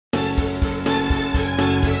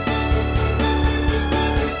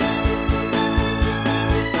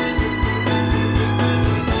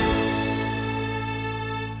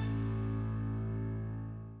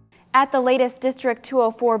At the latest District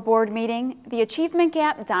 204 board meeting, the achievement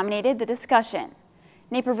gap dominated the discussion.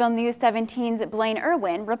 Naperville News 17's Blaine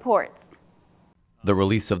Irwin reports. The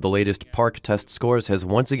release of the latest PARCC test scores has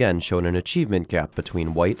once again shown an achievement gap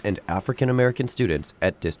between white and African American students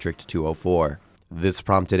at District 204. This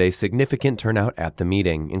prompted a significant turnout at the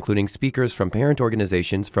meeting, including speakers from parent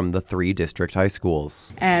organizations from the 3 district high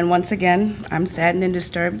schools. And once again, I'm saddened and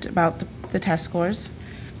disturbed about the test scores.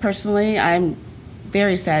 Personally, I'm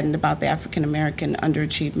very saddened about the African American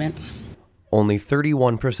underachievement. Only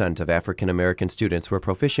 31% of African American students were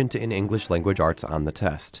proficient in English language arts on the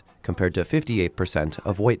test, compared to 58%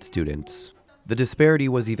 of white students. The disparity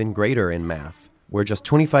was even greater in math, where just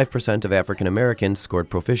 25% of African Americans scored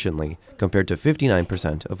proficiently, compared to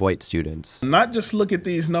 59% of white students. Not just look at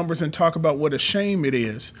these numbers and talk about what a shame it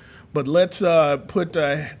is, but let's put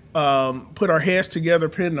our heads together,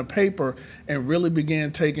 pen to paper, and really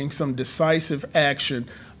begin taking some decisive action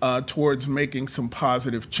towards making some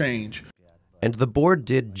positive change. And the board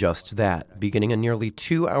did just that, beginning a nearly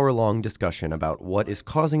 2-hour-long discussion about what is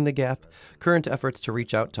causing the gap, current efforts to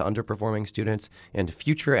reach out to underperforming students, and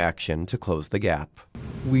future action to close the gap.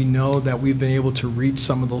 We know that we've been able to reach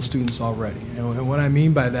some of those students already. And what I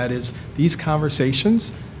mean by that is these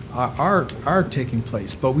conversations are taking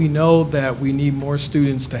place, but we know that we need more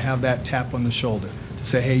students to have that tap on the shoulder to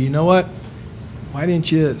say, hey, you know what? Why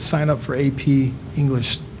didn't you sign up for AP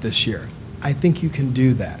English this year? I think you can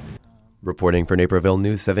do that. Reporting for Naperville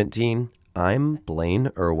News 17, I'm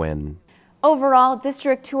Blaine Irwin. Overall,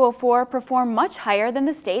 District 204 performed much higher than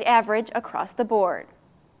the state average across the board.